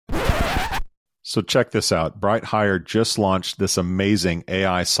So check this out. Bright Hire just launched this amazing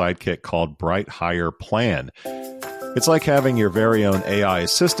AI sidekick called Bright Hire Plan. It's like having your very own AI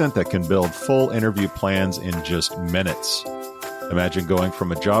assistant that can build full interview plans in just minutes. Imagine going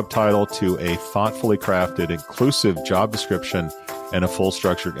from a job title to a thoughtfully crafted, inclusive job description and a full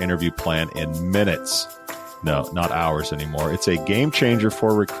structured interview plan in minutes. No, not hours anymore. It's a game changer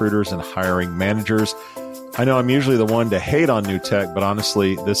for recruiters and hiring managers. I know I'm usually the one to hate on new tech, but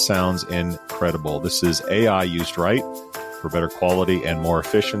honestly, this sounds incredible. This is AI used right for better quality and more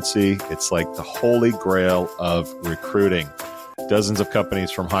efficiency. It's like the holy grail of recruiting. Dozens of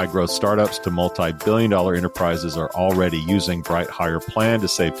companies from high-growth startups to multi-billion-dollar enterprises are already using Bright Hire Plan to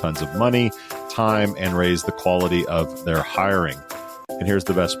save tons of money, time, and raise the quality of their hiring. And here's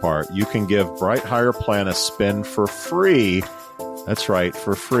the best part. You can give Bright Hire Plan a spin for free. That's right,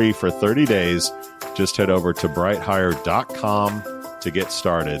 for free for 30 days. Just head over to brighthire.com to get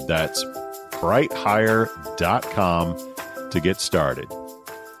started. That's brighthire.com to get started.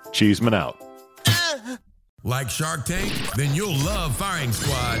 Cheeseman out. Like Shark Tank? Then you'll love Firing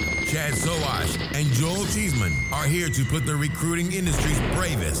Squad. Chad Sowash and Joel Cheeseman are here to put the recruiting industry's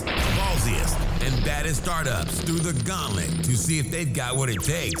bravest, ballsiest, and baddest startups through the gauntlet to see if they've got what it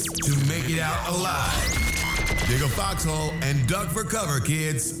takes to make it out alive. Dig a foxhole and duck for cover,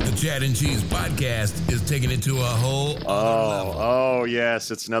 kids. The Chad and Cheese podcast is taking it to a whole other level. Oh, yes.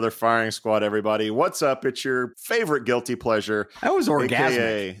 It's another Firing Squad, everybody. What's up? It's your favorite guilty pleasure. That was orgasmic.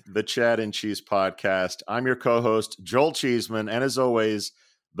 AKA the Chad and Cheese podcast. I'm your co-host, Joel Cheeseman, and as always,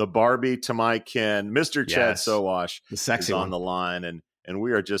 the Barbie to my kin, Mr. Chad Sowash, the sexy is on the line, and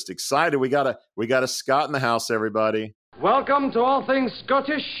we are just excited. We got a Scott in the house, everybody. Welcome to All Things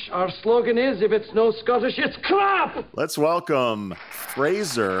Scottish. Our slogan is, if it's no Scottish, it's crap! Let's welcome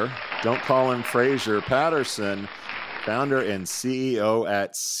Fraser, don't call him Fraser Patterson, founder and CEO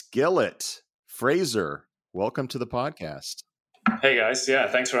at Skillit. Fraser, welcome to the podcast. Hey guys,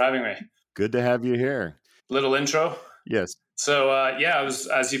 thanks for having me. Good to have you here. Little intro. Yes. So I was,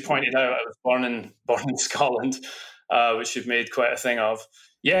 as you pointed out, I was born in Scotland, which you've made quite a thing of.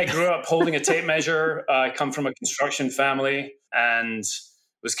 Yeah, I grew up holding a tape measure. I come from a construction family and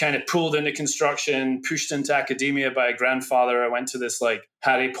was kind of pulled into construction, pushed into academia by a grandfather. I went to this like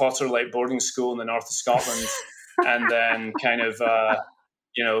Harry Potter like boarding school in the north of Scotland, and then kind of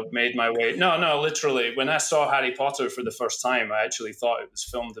made my way. No, literally. When I saw Harry Potter for the first time, I actually thought it was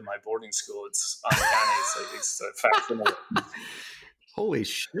filmed in my boarding school. It's uncanny. It's fascinating. Holy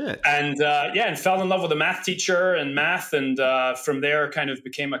shit. And and fell in love with a math teacher and math. And from there kind of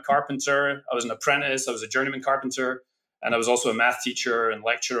became a carpenter. I was an apprentice. I was a journeyman carpenter. And I was also a math teacher and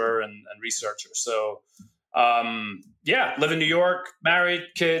lecturer and researcher. So, live in New York, married,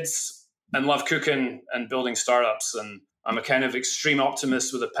 kids, and love cooking and building startups. And I'm a kind of extreme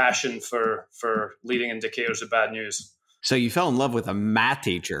optimist with a passion for leading indicators of bad news. So you fell in love with a math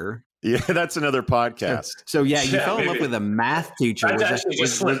teacher. Yeah, that's another podcast. So you fell in love with a math teacher. That actually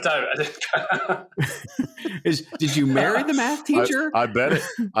just slipped out. Did you marry the math teacher? I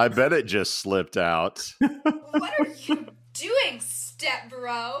bet it just slipped out. What are you doing, step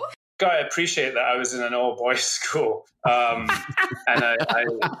bro? God, I appreciate that I was in an all boys school. And I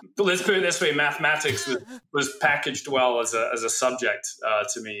let's put it this way, mathematics was packaged well as a subject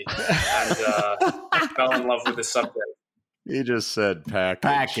to me. And I fell in love with the subject. He just said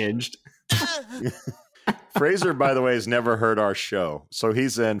packaged. Fraser, by the way, has never heard our show, so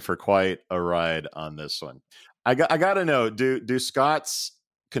he's in for quite a ride on this one. I got to know, do Scots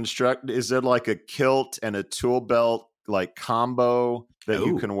construct? Is it like a kilt and a tool belt like combo that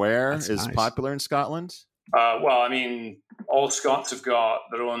you can wear? Is nice. Popular in Scotland? Well, I mean, all Scots have got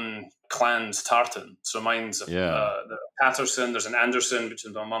their own clan's tartan. So mine's the Patterson. There's an Anderson, which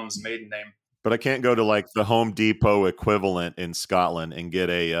is my mum's maiden name. But I can't go to like the Home Depot equivalent in Scotland and get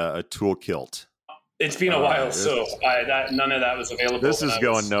a tool kilt. It's been a while, so none of that was available. This is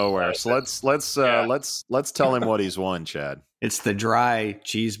going nowhere. So let's tell him what he's won, Chad. It's the dry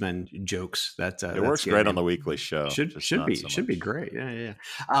Cheeseman jokes. It works great on the weekly show. Should be great. Yeah.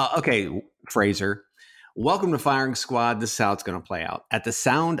 Okay, Fraser. Welcome to Firing Squad. This is how it's going to play out. At the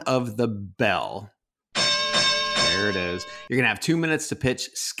sound of the bell. There it is. You're going to have 2 minutes to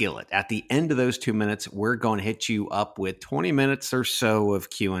pitch Skillit. At the end of those 2 minutes, we're going to hit you up with 20 minutes or so of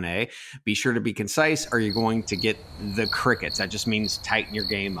Q&A. Be sure to be concise or you're going to get the crickets. That just means tighten your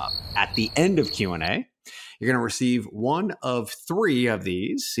game up. At the end of Q&A, you're going to receive one of 3 of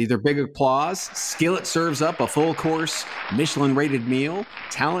these. Either big applause, Skillit serves up a full course, Michelin-rated meal.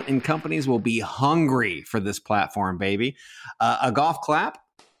 Talent and companies will be hungry for this platform, baby. A golf clap.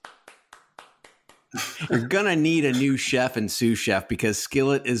 You're going to need a new chef and sous chef because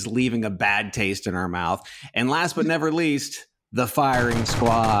Skillit is leaving a bad taste in our mouth. And last but never least, the firing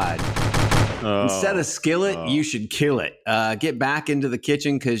squad. Instead of Skillit, you should kill it. Get back into the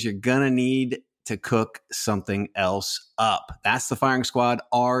kitchen because you're going to need to cook something else up. That's the firing squad.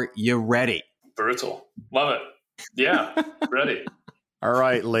 Are you ready? Brutal. Love it. Yeah, ready. All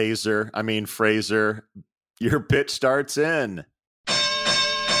right, Fraser, your pitch starts in.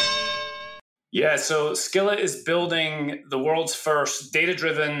 Yeah, so Skillit is building the world's first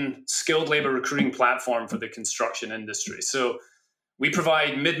data-driven skilled labor recruiting platform for the construction industry. So we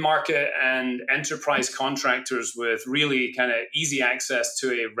provide mid-market and enterprise contractors with really kind of easy access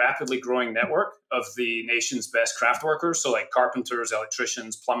to a rapidly growing network of the nation's best craft workers. So like carpenters,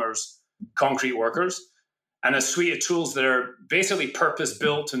 electricians, plumbers, concrete workers, and a suite of tools that are basically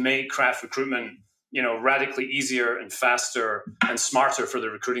purpose-built to make craft recruitment, radically easier and faster and smarter for the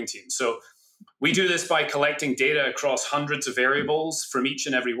recruiting team. So we do this by collecting data across hundreds of variables from each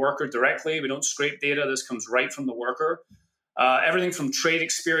and every worker directly. We don't scrape data. This comes right from the worker. Everything from trade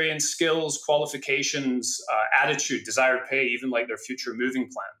experience, skills, qualifications, attitude, desired pay, even like their future moving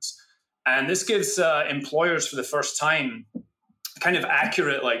plans. And this gives employers for the first time kind of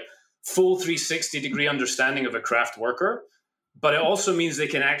accurate, like full 360-degree understanding of a craft worker. But it also means they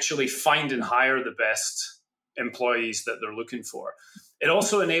can actually find and hire the best employees that they're looking for. It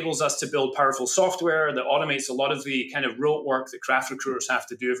also enables us to build powerful software that automates a lot of the kind of rote work that craft recruiters have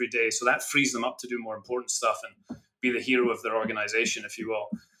to do every day. So that frees them up to do more important stuff and be the hero of their organization, if you will.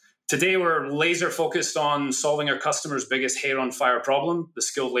 Today, we're laser focused on solving our customers' biggest hair on fire problem, the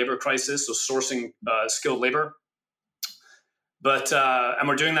skilled labor crisis, so sourcing skilled labor. But and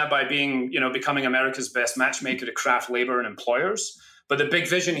we're doing that by becoming America's best matchmaker to craft labor and employers. But the big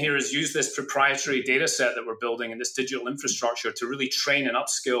vision here is use this proprietary data set that we're building and this digital infrastructure to really train and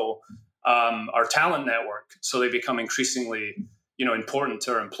upskill our talent network so they become increasingly, important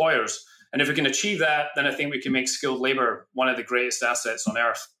to our employers. And if we can achieve that, then I think we can make skilled labor one of the greatest assets on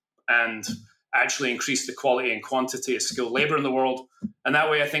earth and actually increase the quality and quantity of skilled labor in the world. And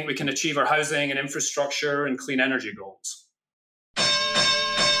that way, I think we can achieve our housing and infrastructure and clean energy goals.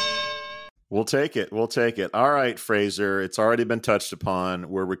 We'll take it. All right, Fraser, it's already been touched upon.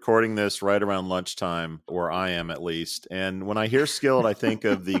 We're recording this right around lunchtime, or I am at least. And when I hear Skillit, I think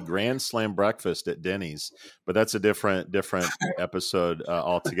of the Grand Slam breakfast at Denny's, but that's a different episode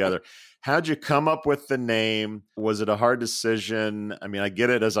altogether. How'd you come up with the name? Was it a hard decision? I mean, I get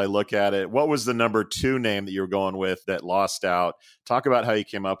it as I look at it. What was the number 2 name that you were going with that lost out? Talk about how you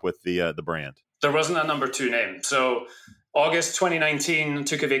came up with the brand. There wasn't a number 2 name. So August 2019,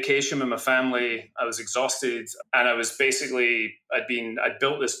 took a vacation with my family. I was exhausted, and I was I'd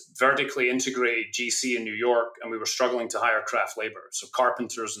built this vertically integrated GC in New York, and we were struggling to hire craft labor, so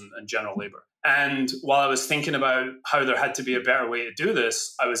carpenters and general labor. And while I was thinking about how there had to be a better way to do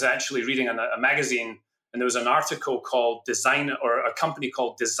this, I was actually reading a magazine, and there was an article called a company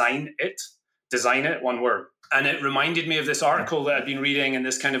called Design It, one word. And it reminded me of this article that I'd been reading and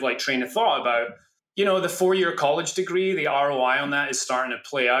this kind of like train of thought about, the 4-year college degree, the ROI on that is starting to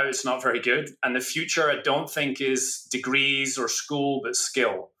play out. It's not very good. And the future, I don't think, is degrees or school, but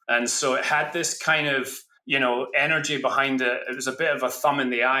skill. And so it had this kind of, energy behind it. It was a bit of a thumb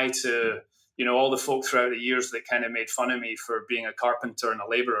in the eye to, all the folk throughout the years that kind of made fun of me for being a carpenter and a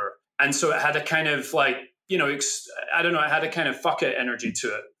laborer. And so it had a kind of like, it had a kind of fuck it energy to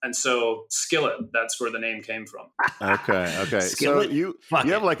it. And so Skillit, that's where the name came from. Okay. Skillit, so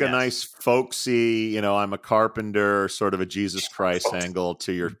you have like a nice folksy, I'm a carpenter, sort of a Jesus Christ angle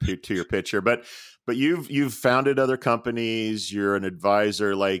to your picture. But you've founded other companies, you're an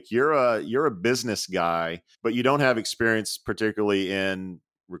advisor, like you're a business guy, but you don't have experience particularly in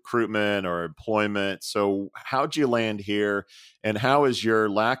recruitment or employment. So how'd you land here, and how is your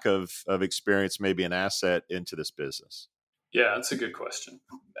lack of experience maybe an asset into this business? Yeah, that's a good question.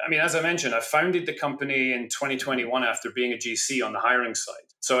 I mean, as I mentioned, I founded the company in 2021 after being a GC on the hiring side.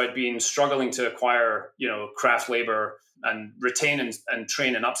 So I'd been struggling to acquire, craft labor and retain and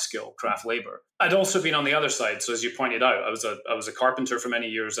train and upskill craft labor. I'd also been on the other side. So as you pointed out, I was a carpenter for many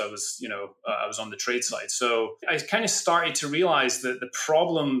years. I was on the trade side. So I kind of started to realize that the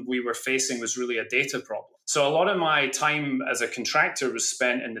problem we were facing was really a data problem. So a lot of my time as a contractor was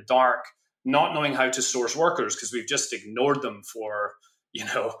spent in the dark, not knowing how to source workers because we've just ignored them for,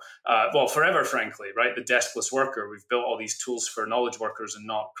 forever, frankly, right? The deskless worker. We've built all these tools for knowledge workers and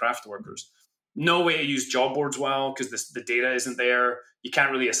not craft workers. No way to use job boards well because the data isn't there. You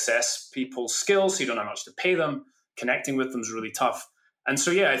can't really assess people's skills, so you don't know how much to pay them. Connecting with them is really tough. And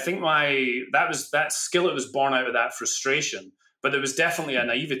so, I think that Skillit was born out of that frustration. But there was definitely a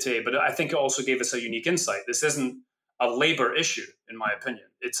naivete, but I think it also gave us a unique insight. This isn't a labor issue, in my opinion.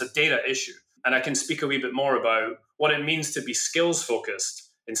 It's a data issue. And I can speak a wee bit more about what it means to be skills focused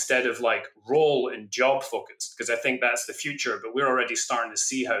instead of like role and job focused, because I think that's the future. But we're already starting to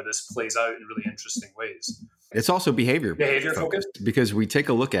see how this plays out in really interesting ways. It's also behavior focused, because we take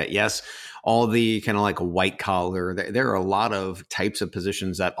a look at, yes, all the kind of like white collar, there are a lot of types of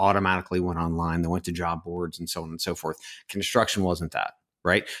positions that automatically went online, that went to job boards and so on and so forth. Construction wasn't that,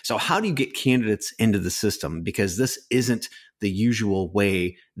 right? So how do you get candidates into the system? Because this isn't the usual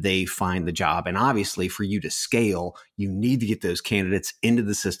way they find the job. And obviously for you to scale, you need to get those candidates into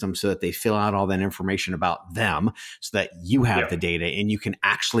the system so that they fill out all that information about them so that you have the data and you can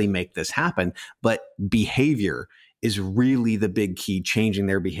actually make this happen. But behavior is really the big key, changing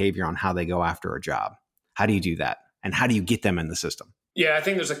their behavior on how they go after a job. How do you do that? And how do you get them in the system? Yeah, I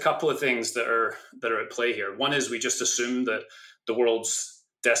think there's a couple of things that are at play here. One is we just assume that the world's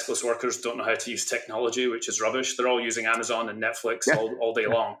deskless workers don't know how to use technology, which is rubbish. They're all using Amazon and Netflix all day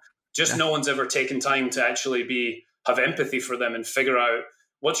long. Just no one's ever taken time to actually have empathy for them and figure out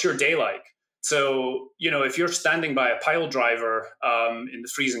what's your day like. So, if you're standing by a pile driver in the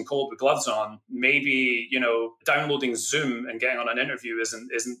freezing cold with gloves on, maybe, downloading Zoom and getting on an interview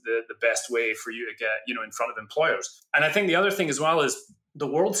isn't the best way for you to get, in front of employers. And I think the other thing as well is the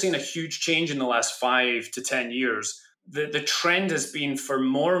world's seen a huge change in the last 5 to 10 years. The trend has been for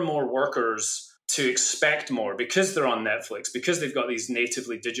more and more workers to expect more because they're on Netflix, because they've got these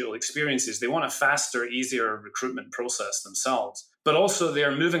natively digital experiences. They want a faster, easier recruitment process themselves, but also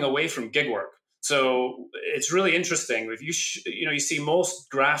they're moving away from gig work. So it's really interesting. If you see most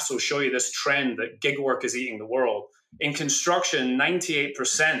graphs will show you this trend that gig work is eating the world. In construction,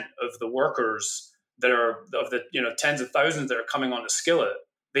 98% of the workers that are of the tens of thousands that are coming onto Skillit,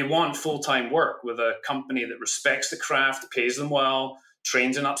 they want full-time work with a company that respects the craft, pays them well,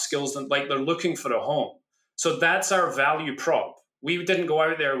 trains and upskills them. Like they're looking for a home. So that's our value prop. We didn't go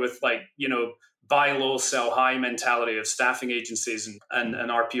out there with buy low, sell high mentality of staffing agencies and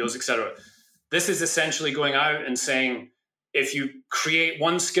RPOs, et cetera. This is essentially going out and saying, if you create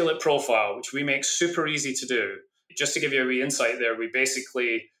one Skillit profile, which we make super easy to do, just to give you a wee insight there,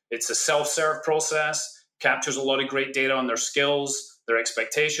 it's a self-serve process, captures a lot of great data on their skills, their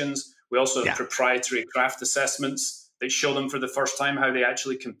expectations. We also have proprietary craft assessments that show them for the first time how they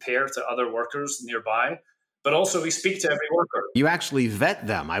actually compare to other workers nearby. But also we speak to every worker. You actually vet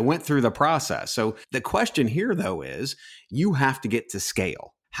them. I went through the process. So the question here, though, is you have to get to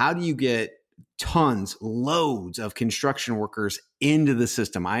scale. How do you get loads of construction workers into the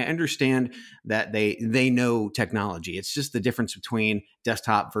system? I understand that they know technology. It's just the difference between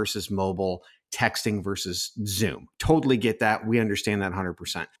desktop versus mobile, texting versus Zoom. Totally get that. We understand that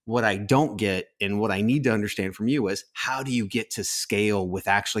 100%. What I don't get and what I need to understand from you is how do you get to scale with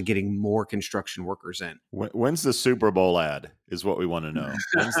actually getting more construction workers in? When's the Super Bowl ad is what we want to know.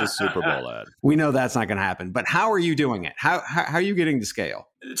 When's the Super Bowl ad? We know that's not going to happen, but how are you doing it? How are you getting to scale?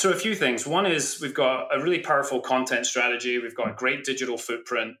 So a few things. One is we've got a really powerful content strategy. We've got a great digital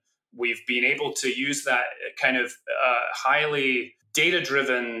footprint. We've been able to use that kind of highly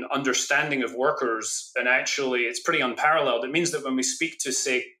data-driven understanding of workers, and actually it's pretty unparalleled. It means that when we speak to,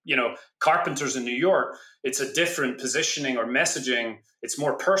 say, carpenters in New York, it's a different positioning or messaging. It's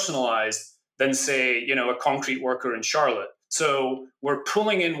more personalized than, say, a concrete worker in Charlotte. So we're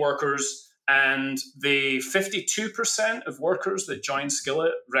pulling in workers, and the 52% of workers that join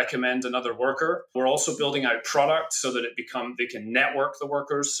Skillit recommend another worker. We're also building out product so that they can network the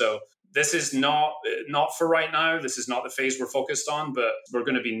workers. So this is not for right now. This is not the phase we're focused on, but we're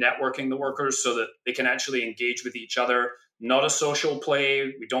going to be networking the workers so that they can actually engage with each other. Not a social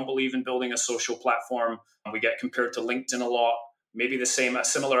play. We don't believe in building a social platform. We get compared to LinkedIn a lot. Maybe a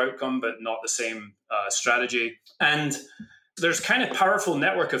similar outcome, but not the same strategy. And there's kind of powerful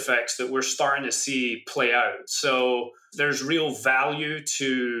network effects that we're starting to see play out. So there's real value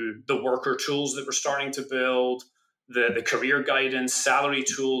to the worker tools that we're starting to build, the career guidance, salary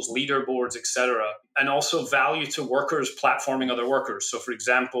tools, leaderboards, et cetera, and also value to workers platforming other workers. So for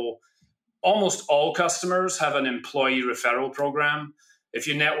example, almost all customers have an employee referral program. If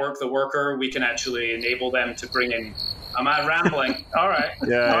you network the worker, we can actually enable them to bring in. Am I rambling? All right.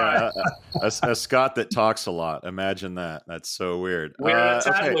 Yeah. A Scott that talks a lot. Imagine that. That's so weird. We're a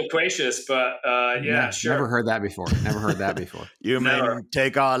tad loquacious, but sure. Never heard that before. You may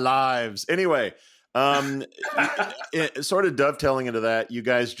take our lives. Anyway, sort of dovetailing into that, you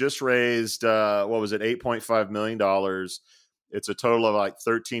guys just raised, $8.5 million. It's a total of like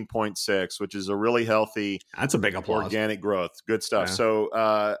 13.6, which is a really healthy. That's a big applause. Organic growth. Good stuff. Yeah.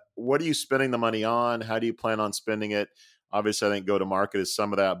 So what are you spending the money on? How do you plan on spending it? Obviously, I think go-to-market is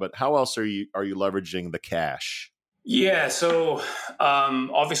some of that, but how else are you leveraging the cash? Yeah, so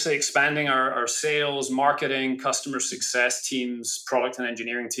obviously expanding our sales, marketing, customer success teams, product and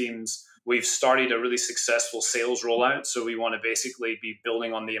engineering teams. We've started a really successful sales rollout. So we want to basically be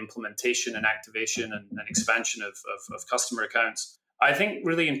building on the implementation and activation and expansion of customer accounts. I think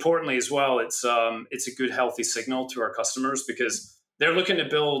really importantly as well, it's a good, healthy signal to our customers because they're looking to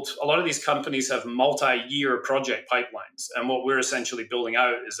build. A lot of these companies have multi-year project pipelines. And what we're essentially building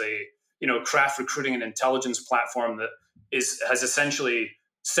out is a craft recruiting and intelligence platform that has essentially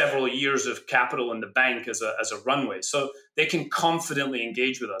several years of capital in the bank as a runway. So they can confidently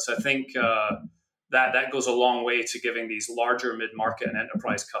engage with us. I think that goes a long way to giving these larger mid-market and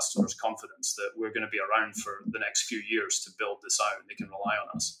enterprise customers confidence that we're going to be around for the next few years to build this out and they can rely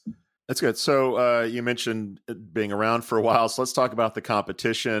on us. That's good. So you mentioned being around for a while. So let's talk about the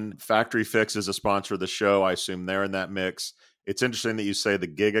competition. Factory Fix is a sponsor of the show. I assume they're in that mix. It's interesting that you say the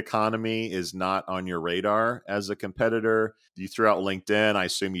gig economy is not on your radar as a competitor. You threw out LinkedIn. I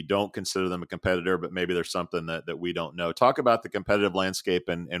assume you don't consider them a competitor, but maybe there's something that we don't know. Talk about the competitive landscape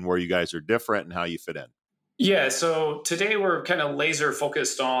and where you guys are different and how you fit in. Yeah, so today we're kind of laser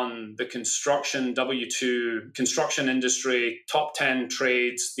focused on the construction W2 construction industry, top 10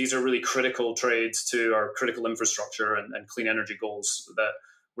 trades. These are really critical trades to our critical infrastructure and clean energy goals that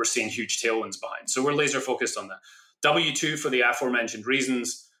we're seeing huge tailwinds behind. So we're laser focused on that. W2 for the aforementioned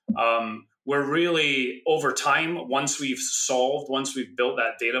reasons. We're really, over time, once we've built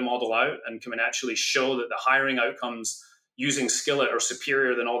that data model out and can actually show that the hiring outcomes using Skillit are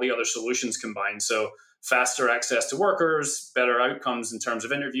superior than all the other solutions combined. So faster access to workers, better outcomes in terms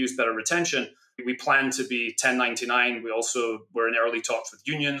of interviews, better retention. We plan to be 1099. We're in early talks with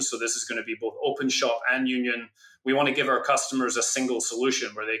unions. So this is going to be both open shop and union. We want to give our customers a single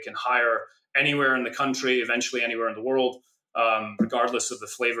solution where they can hire anywhere in the country, eventually anywhere in the world, regardless of the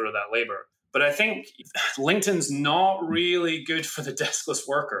flavor of that labor. But I think LinkedIn's not really good for the deskless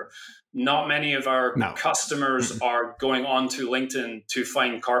worker. Not many of our customers are going onto LinkedIn to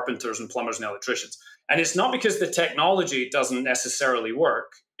find carpenters and plumbers and electricians. And it's not because the technology doesn't necessarily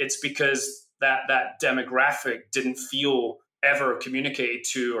work. It's because that demographic didn't feel ever communicated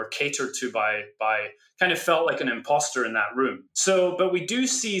to or catered to by kind of felt like an imposter in that room. So, but we do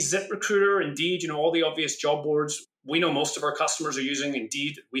see ZipRecruiter, Indeed, all the obvious job boards. We know most of our customers are using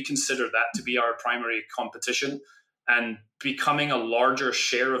Indeed. We consider that to be our primary competition, and becoming a larger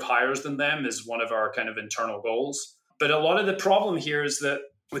share of hires than them is one of our kind of internal goals. But a lot of the problem here is that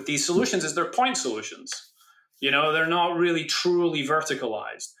with these solutions is they're point solutions. They're not really truly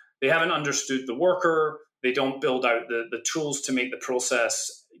verticalized. They haven't understood the worker. They don't build out the tools to make the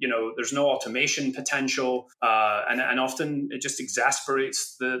process. There's no automation potential, and often it just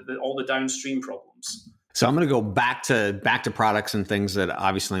exasperates all the downstream problems. So I'm going to go back to products and things that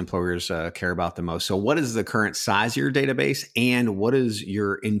obviously employers care about the most. So what is the current size of your database, and what is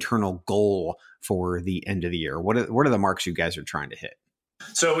your internal goal for the end of the year? What are the marks you guys are trying to hit?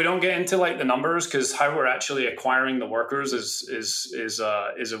 So we don't get into the numbers because how we're actually acquiring the workers is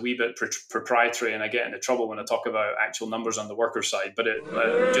a wee bit proprietary, and I get into trouble when I talk about actual numbers on the worker side. But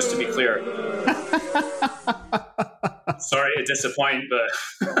just to be clear, sorry to disappoint, but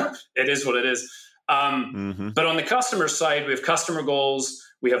it is what it is. But on the customer side, we have customer goals,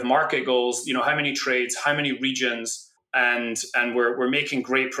 we have market goals. How many trades, how many regions, and we're making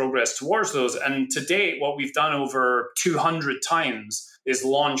great progress towards those. And to date, what we've done over 200 times is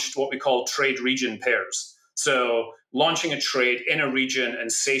launched what we call trade region pairs. So launching a trade in a region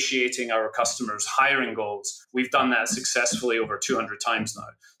and satiating our customers' hiring goals. We've done that successfully over 200 times now.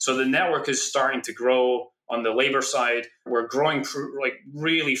 So the network is starting to grow on the labor side. We're growing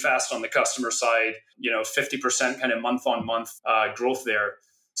really fast on the customer side, 50% kind of month on month growth there.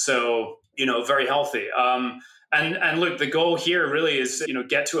 So, very healthy. And look, the goal here really is,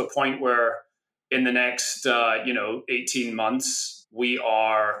 get to a point where in the next, 18 months, we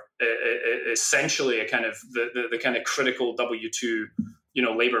are essentially a kind of the kind of critical W2,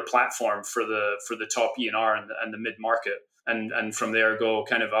 labor platform for the top E&R and the mid market, and from there go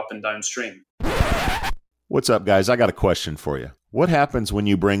kind of up and downstream. What's up, guys? I got a question for you. What happens when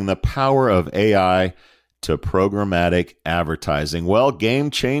you bring the power of AI to programmatic advertising? Well,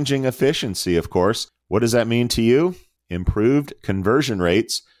 game-changing efficiency, of course. What does that mean to you? Improved conversion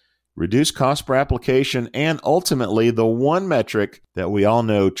rates, reduced cost per application, and ultimately the one metric that we all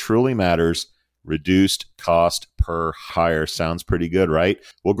know truly matters, reduced cost per hire. Sounds pretty good, right?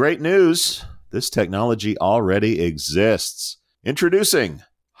 Well, great news. This technology already exists. Introducing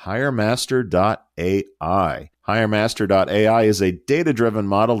HireMaster.ai. HireMaster.ai is a data-driven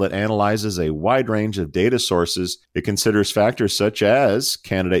model that analyzes a wide range of data sources. It considers factors such as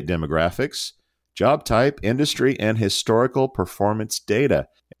candidate demographics, job type, industry, and historical performance data.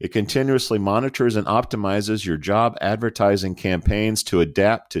 It continuously monitors and optimizes your job advertising campaigns to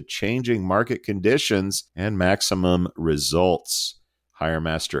adapt to changing market conditions and maximum results.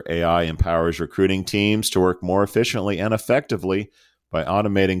 HireMaster AI empowers recruiting teams to work more efficiently and effectively by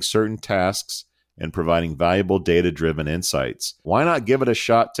automating certain tasks and providing valuable data-driven insights. Why not give it a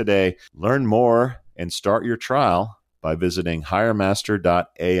shot today? Learn more and start your trial by visiting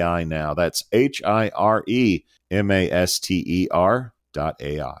HireMaster.ai now. That's HireMaster.ai.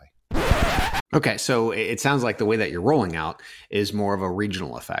 Okay, so it sounds like the way that you're rolling out is more of a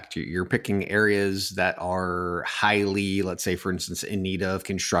regional effect. You're picking areas that are highly, let's say, for instance, in need of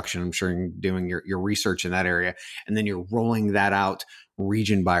construction. I'm sure you're doing your research in that area, and then you're rolling that out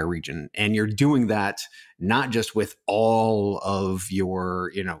region by region. And you're doing that not just with all of your,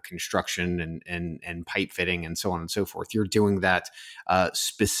 construction and pipe fitting and so on and so forth. You're doing that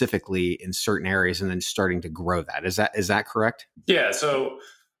specifically in certain areas and then starting to grow that. Is that correct? Yeah, so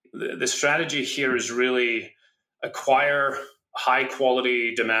the strategy here is really acquire high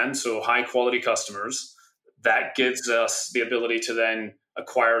quality demand, so high quality customers. That gives us the ability to then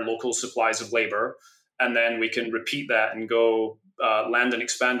acquire local supplies of labor, and then we can repeat that and go land and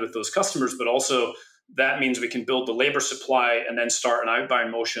expand with those customers. But also that means we can build the labor supply and then start an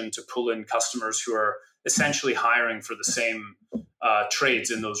outbound motion to pull in customers who are essentially hiring for the same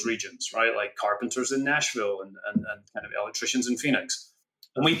trades in those regions, right? Like carpenters in Nashville and kind of electricians in Phoenix.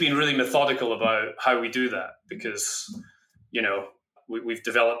 And we've been really methodical about how we do that because, we've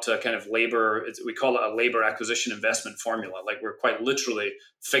developed a kind of labor, we call it a labor acquisition investment formula. Like we're quite literally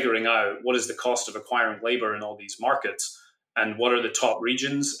figuring out what is the cost of acquiring labor in all these markets and what are the top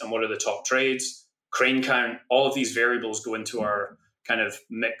regions and what are the top trades, crane count, all of these variables go into our kind of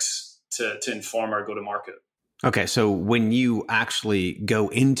mix to inform our go-to-market. Okay, so when you actually go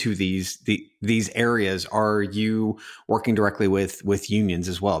into these areas, are you working directly with unions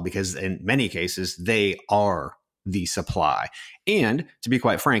as well? Because in many cases, they are the supply. And to be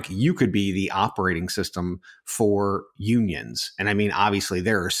quite frank, you could be the operating system for unions. And I mean, obviously,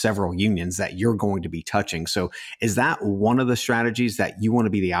 there are several unions that you're going to be touching. So is that one of the strategies that you want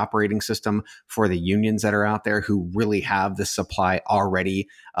to be the operating system for the unions that are out there who really have the supply already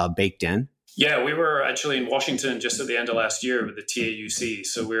baked in? Yeah, we were actually in Washington just at the end of last year with the TAUC.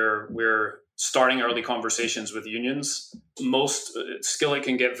 So we're starting early conversations with unions. Most Skillit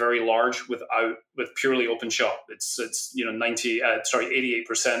can get very large with purely open shop. It's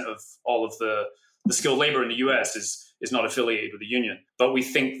 88% of all of the skilled labor in the US is not affiliated with a union. But we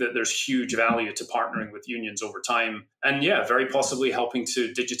think that there's huge value to partnering with unions over time. And yeah, very possibly helping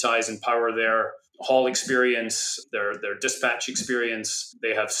to digitize and power their haul experience, their dispatch experience.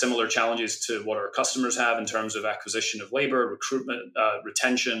 They have similar challenges to what our customers have in terms of acquisition of labor, recruitment,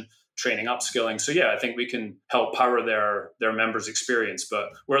 retention, training, upskilling. So yeah, I think we can help power their members' experience, but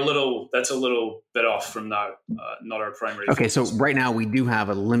that's a little bit off from now, not our primary focus. So right now we do have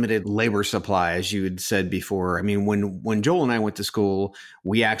a limited labor supply, as you had said before. I mean, when Joel and I went to school,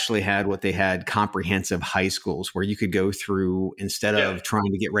 we actually had what they had comprehensive high schools where you could go through, instead of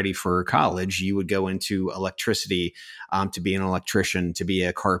trying to get ready for college, you would go into electricity to be an electrician, to be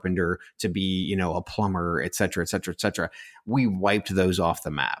a carpenter, to be, a plumber, et cetera, et cetera, et cetera. We wiped those off the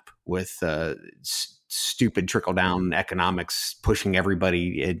map with stupid trickle-down economics pushing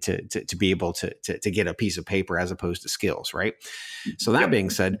everybody to be able to get a piece of paper as opposed to skills, right? So that being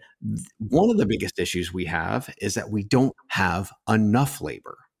said, one of the biggest issues we have is that we don't have enough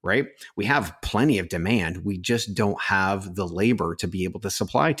labor, right? We have plenty of demand. We just don't have the labor to be able to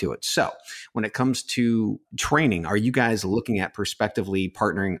supply to it. So when it comes to training, are you guys looking at prospectively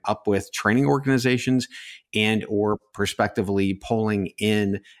partnering up with training organizations and or prospectively pulling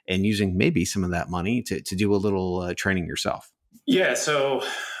in and using maybe some of that money to do a little training yourself? Yeah, so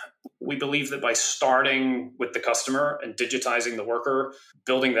we believe that by starting with the customer and digitizing the worker,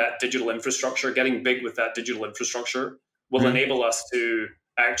 building that digital infrastructure, getting big with that digital infrastructure will enable us to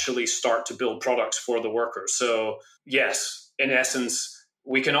actually start to build products for the worker. So yes, in essence,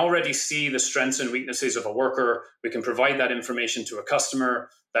 we can already see the strengths and weaknesses of a worker. We can provide that information to a customer.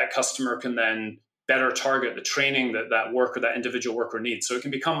 That customer can then better target the training that individual worker needs. So it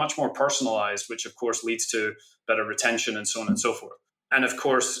can become much more personalized, which of course leads to better retention and so on and so forth. And of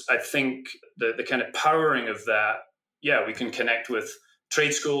course, I think the kind of powering of that, we can connect with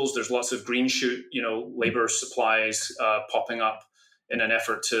trade schools. There's lots of green shoot, labor supplies popping up in an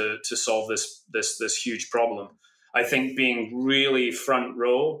effort to solve this huge problem. I think being really front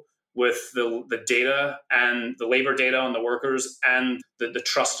row with the data and the labor data on the workers and the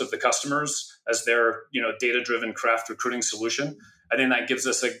trust of the customers as their data-driven craft recruiting solution. I think that gives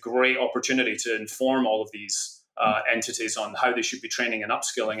us a great opportunity to inform all of these entities on how they should be training and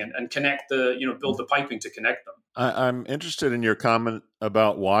upskilling and connect build the piping to connect them. I'm interested in your comment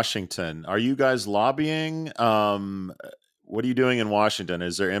about Washington. Are you guys lobbying? What are you doing in Washington?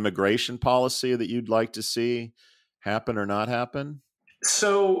 Is there immigration policy that you'd like to see happen or not happen?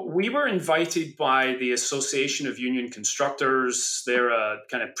 So we were invited by the Association of Union Constructors. They're a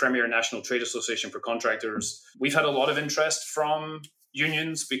kind of premier national trade association for contractors. We've had a lot of interest from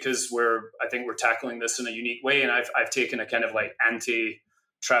unions because I think we're tackling this in a unique way. And I've taken a kind of like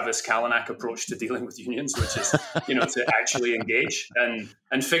anti-Travis Kalanick approach to dealing with unions, which is, to actually engage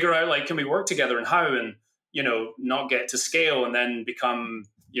and figure out, like, can we work together and how, and, not get to scale and then become,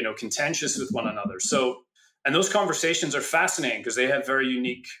 contentious with one another. And those conversations are fascinating because they have very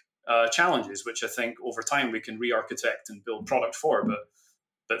unique challenges, which I think over time we can re-architect and build product for.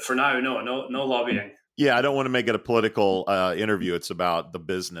 But for now, no lobbying. Yeah, I don't want to make it a political interview. It's about the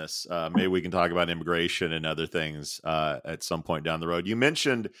business. Maybe we can talk about immigration and other things at some point down the road. You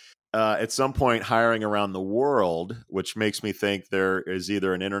mentioned at some point hiring around the world, which makes me think there is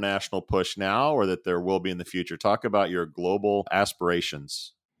either an international push now or that there will be in the future. Talk about your global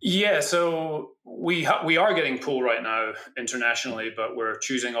aspirations. Yeah, so we are getting pull right now internationally, but we're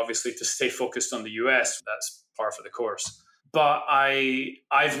choosing obviously to stay focused on the US. That's par for the course. But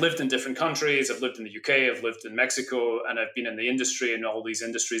I've lived in different countries. I've lived in the UK, I've lived in Mexico, and I've been in the industry in all these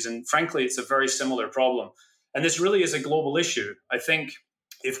industries. And frankly, it's a very similar problem. And this really is a global issue. I think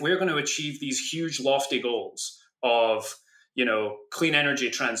if we're going to achieve these huge, lofty goals of clean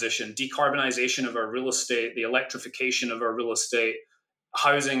energy transition, decarbonization of our real estate, the electrification of our real estate,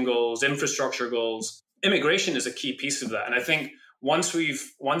 housing goals, infrastructure goals, immigration is a key piece of that. And I think once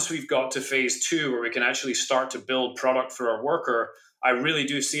we've got to phase 2 where we can actually start to build product for our worker, I really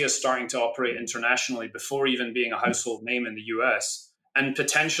do see us starting to operate internationally before even being a household name in the US. And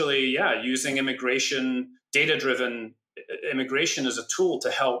potentially, using immigration, data-driven immigration as a tool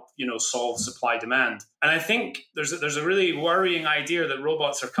to help, solve supply demand. And I think there's a really worrying idea that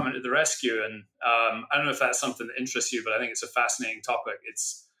robots are coming to the rescue. And I don't know if that's something that interests you, but I think it's a fascinating topic.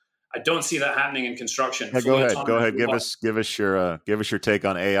 I don't see that happening in construction. Yeah, go ahead. Give us your take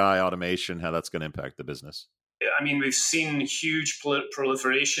on AI automation, how that's going to impact the business. I mean, we've seen huge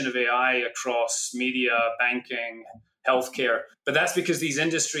proliferation of AI across media, banking, healthcare, but that's because these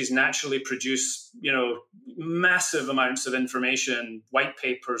industries naturally produce, massive amounts of information, white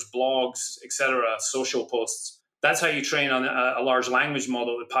papers, blogs, etc., social posts. That's how you train on a large language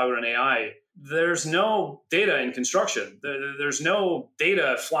model with power and AI. There's no data in construction. There's no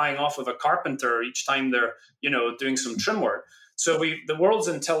data flying off of a carpenter each time they're, doing some trim work. So the world's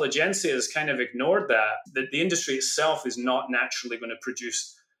intelligentsia has kind of ignored that the industry itself is not naturally going to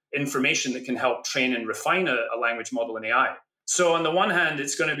produce information that can help train and refine a language model in AI. So on the one hand,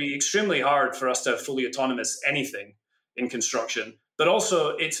 it's going to be extremely hard for us to have fully autonomous anything in construction, but also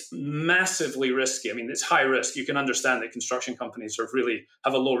it's massively risky. I mean, it's high risk. You can understand that construction companies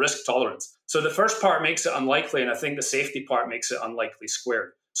have a low risk tolerance. So the first part makes it unlikely, and I think the safety part makes it unlikely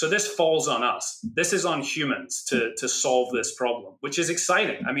squared. So this falls on us. This is on humans to solve this problem, which is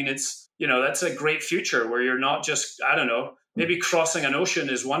exciting. I mean, it's, that's a great future where you're not just, maybe crossing an ocean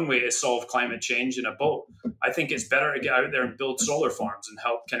is one way to solve climate change in a boat. I think it's better to get out there and build solar farms and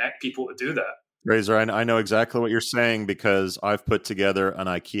help connect people to do that. Fraser, I know exactly what you're saying because I've put together an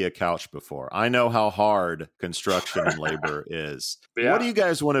IKEA couch before. I know how hard construction and labor is. Yeah. What do you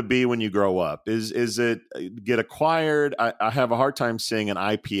guys want to be when you grow up? Is it get acquired? I have a hard time seeing an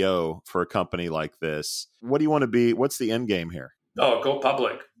IPO for a company like this. What do you want to be? What's the end game here? Oh, go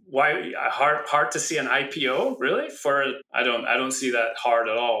public. Why hard to see an IPO, really? I don't see that hard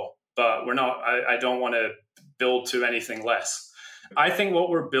at all. But we're not. I don't want to build to anything less. I think what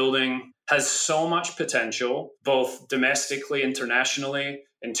we're building has so much potential, both domestically, internationally,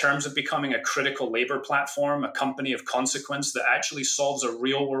 in terms of becoming a critical labor platform, a company of consequence that actually solves a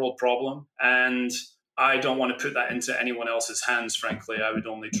real world problem. And I don't want to put that into anyone else's hands, frankly. I would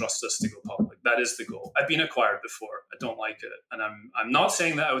only trust us to go public. That is the goal. I've been acquired before. I don't like it. And I'm not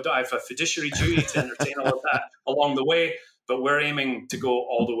saying that I have a fiduciary duty to entertain all of that along the way, but we're aiming to go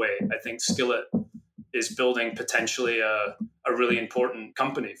all the way. I think Skillit is building potentially a really important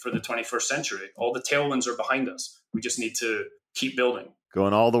company for the 21st century. All the tailwinds are behind us. We just need to keep building.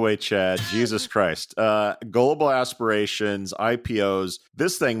 Going all the way, Chad. Jesus Christ. Global aspirations, IPOs.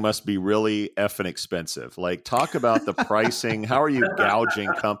 This thing must be really effing expensive. Like, talk about the pricing. How are you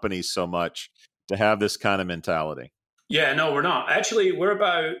gouging companies so much to have this kind of mentality? Yeah, no, we're not. Actually, we're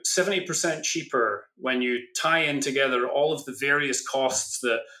about 70% cheaper when you tie in together all of the various costs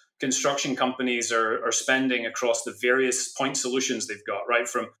that construction companies are spending across the various point solutions they've got, right?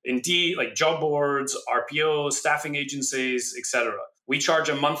 From Indeed, like job boards, RPOs, staffing agencies, etc. We charge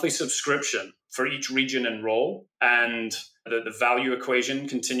a monthly subscription for each region and role, and the value equation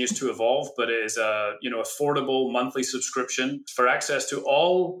continues to evolve, but it is a affordable monthly subscription for access to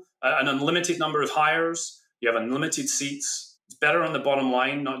all an unlimited number of hires. You have unlimited seats. It's better on the bottom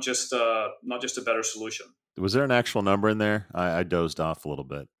line, not just a better solution. Was there an actual number in there? I dozed off a little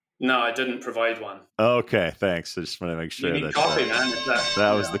bit. No, I didn't provide one. Okay, thanks. I just want to make sure you need coffee, man.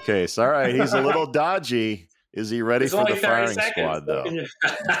 That was the case. All right, he's a little dodgy. Is he ready for the firing squad, though?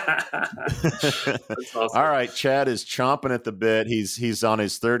 Awesome. All right, Chad is chomping at the bit. He's on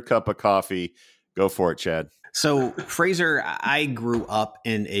his third cup of coffee. Go for it, Chad. So, Fraser, I grew up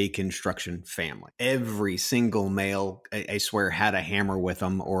in a construction family. Every single male, I swear, had a hammer with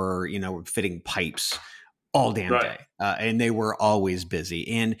them or, fitting pipes all damn day. And they were always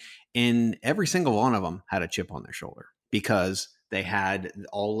busy. And every single one of them had a chip on their shoulder because they had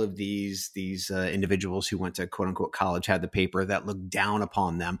all of these individuals who went to quote unquote college, had the paper that looked down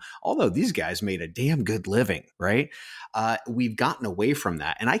upon them. Although these guys made a damn good living, right? We've gotten away from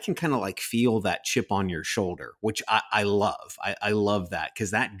that. And I can kind of like feel that chip on your shoulder, which I love. I love that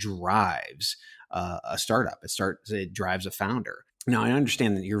because that drives a startup. It drives a founder. Now, I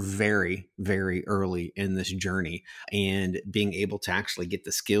understand that you're very, very early in this journey and being able to actually get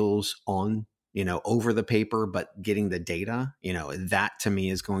the skills on over the paper, but getting the data, that to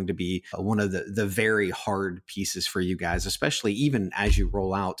me is going to be one of the very hard pieces for you guys, especially even as you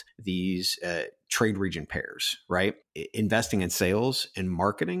roll out these trade region pairs, right? Investing in sales and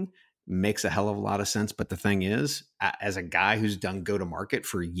marketing makes a hell of a lot of sense. But the thing is, as a guy who's done go-to-market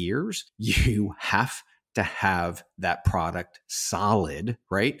for years, you have to have that product solid,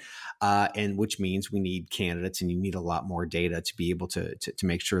 right? And which means we need candidates and you need a lot more data to be able to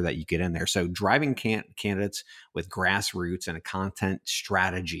make sure that you get in there. So driving candidates with grassroots and a content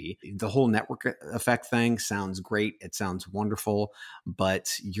strategy, the whole network effect thing sounds great. It sounds wonderful,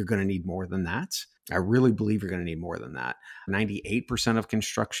 but you're going to need more than that. I really believe you're going to need more than that. 98% of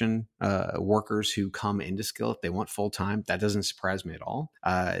construction workers who come into Skillit, they want full-time. That doesn't surprise me at all.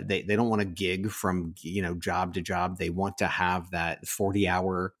 They don't want to gig from job to job. They want to have that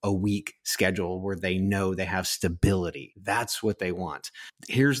 40-hour a week schedule where they know they have stability. That's what they want.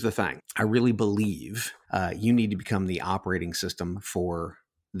 Here's the thing. I really believe you need to become the operating system for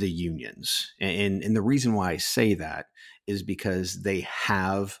the unions. And the reason why I say that is because they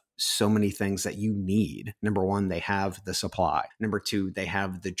have so many things that you need. Number one, they have the supply. Number two, they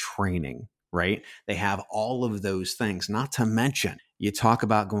have the training, right? They have all of those things, not to mention you talk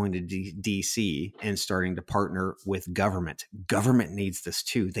about going to DC and starting to partner with government. Government needs this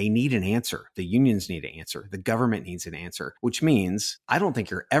too. They need an answer. The unions need an answer. The government needs an answer, which means I don't think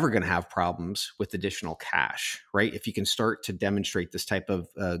you're ever going to have problems with additional cash, right? If you can start to demonstrate this type of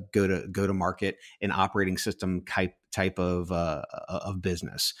go to market and operating system type of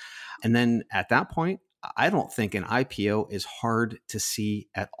business. And then at that point, I don't think an IPO is hard to see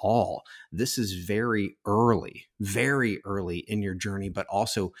at all. This is very early in your journey, but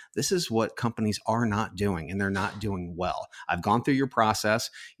also this is what companies are not doing, and they're not doing well. I've gone through your process.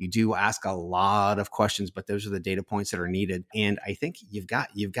 You do ask a lot of questions, but those are the data points that are needed. And I think you've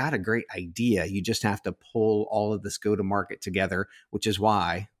got a great idea. You just have to pull all of this go-to-market together, which is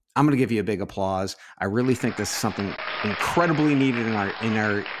why I'm going to give you a big applause. I really think this is something incredibly needed in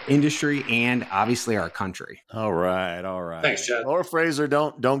our industry and obviously our country. All right. Thanks, Chad. Or Fraser,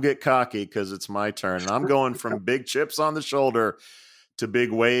 don't get cocky because it's my turn. And I'm going from big chips on the shoulder to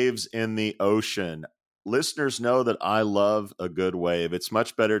big waves in the ocean. Listeners know that I love a good wave. It's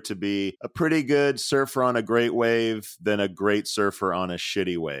much better to be a pretty good surfer on a great wave than a great surfer on a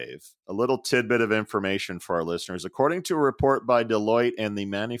shitty wave. A little tidbit of information for our listeners. According to a report by Deloitte and the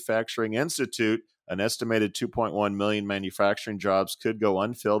Manufacturing Institute, an estimated 2.1 million manufacturing jobs could go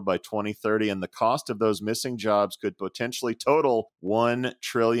unfilled by 2030, and the cost of those missing jobs could potentially total $1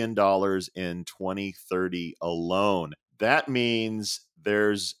 trillion in 2030 alone. That means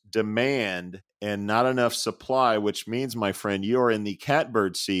there's demand and not enough supply, which means, my friend, you are in the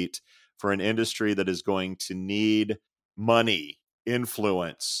catbird seat for an industry that is going to need money,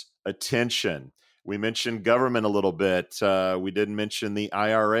 influence, attention. We mentioned government a little bit. We didn't mention the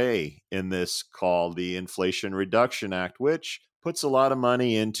IRA in this call, the Inflation Reduction Act, which puts a lot of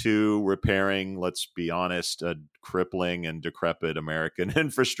money into repairing, let's be honest, a crippling and decrepit American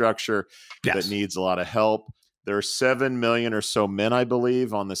infrastructure that needs a lot of help. There are 7 million or so men, I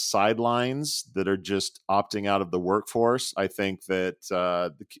believe, on the sidelines that are just opting out of the workforce. I think that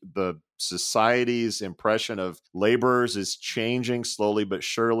the society's impression of laborers is changing slowly but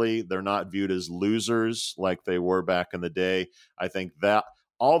surely. They're not viewed as losers like they were back in the day. I think that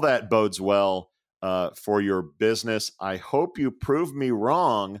all that bodes well for your business. I hope you prove me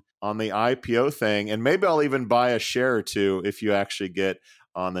wrong on the IPO thing, and maybe I'll even buy a share or two if you actually get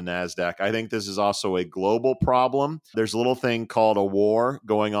on the NASDAQ. I think this is also a global problem. There's a little thing called a war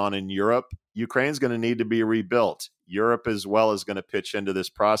going on in Europe. Ukraine's going to need to be rebuilt. Europe as well is going to pitch into this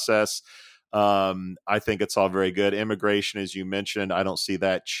process. I think it's all very good. Immigration, as you mentioned, I don't see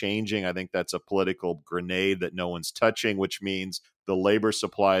that changing. I think that's a political grenade that no one's touching, which means the labor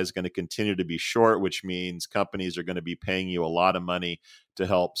supply is going to continue to be short, which means companies are going to be paying you a lot of money to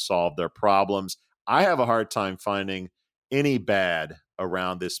help solve their problems. I have a hard time finding any bad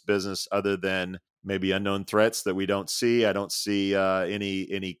around this business other than maybe unknown threats that we don't see. I don't see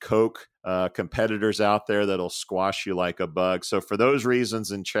any Coke competitors out there that'll squash you like a bug. So for those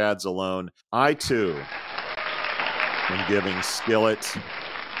reasons and Chad's alone, I too am giving Skillit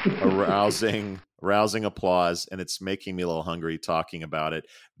a rousing applause, and it's making me a little hungry talking about it.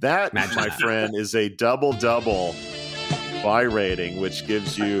 That, my friend, is a double buy rating, which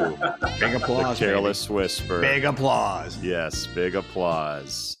gives you big applause, the Careless Whisper. Big applause. Yes, big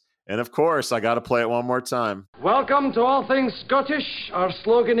applause. And of course, I got to play it one more time. Welcome to All Things Scottish. Our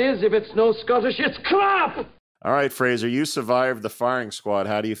slogan is, if it's no Scottish, it's crap! All right, Fraser, you survived the firing squad.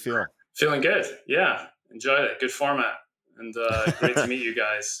 How do you feel? Feeling good. Yeah, enjoyed it. Good format. And great to meet you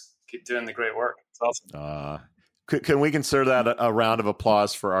guys. Keep doing the great work. It's awesome. Can we consider that a round of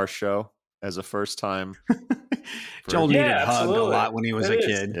applause for our show as a first time? Joel needed hugged a lot when he was a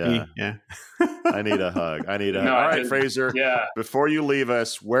kid. Yeah. I need a hug. All right, Fraser. Yeah. Before you leave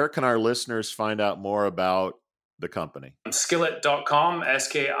us, where can our listeners find out more about the company? Skillit.com,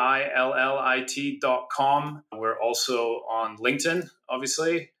 Skillit.com. We're also on LinkedIn,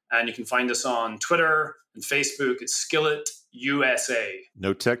 obviously. And you can find us on Twitter and Facebook. It's Skillit USA.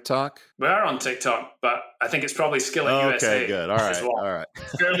 No TikTok? We are on TikTok, but I think it's probably Skillit USA. Okay, good. All right. Well. All right.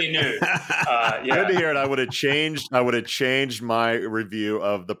 It's fairly new. Good to hear it. I would have changed my review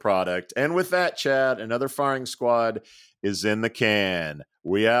of the product. And with that, Chad, another firing squad is in the can.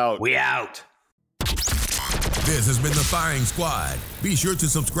 We out. We out. This has been the Firing Squad. Be sure to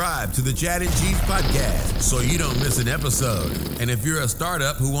subscribe to the Chad and Cheese podcast so you don't miss an episode. And if you're a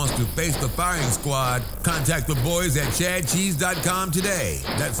startup who wants to face the Firing Squad, contact the boys at chadcheese.com today.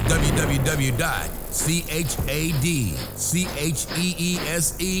 That's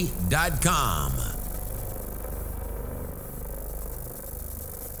www.chadcheese.com.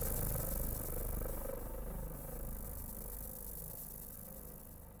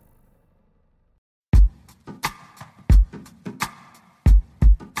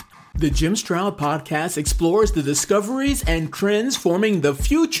 The Jim Stroud Podcast explores the discoveries and trends forming the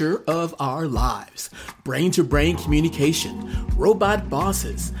future of our lives. Brain-to-brain communication, robot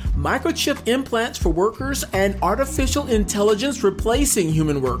bosses, microchip implants for workers, and artificial intelligence replacing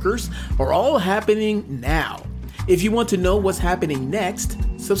human workers are all happening now. If you want to know what's happening next,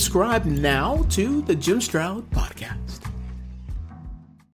 subscribe now to the Jim Stroud Podcast.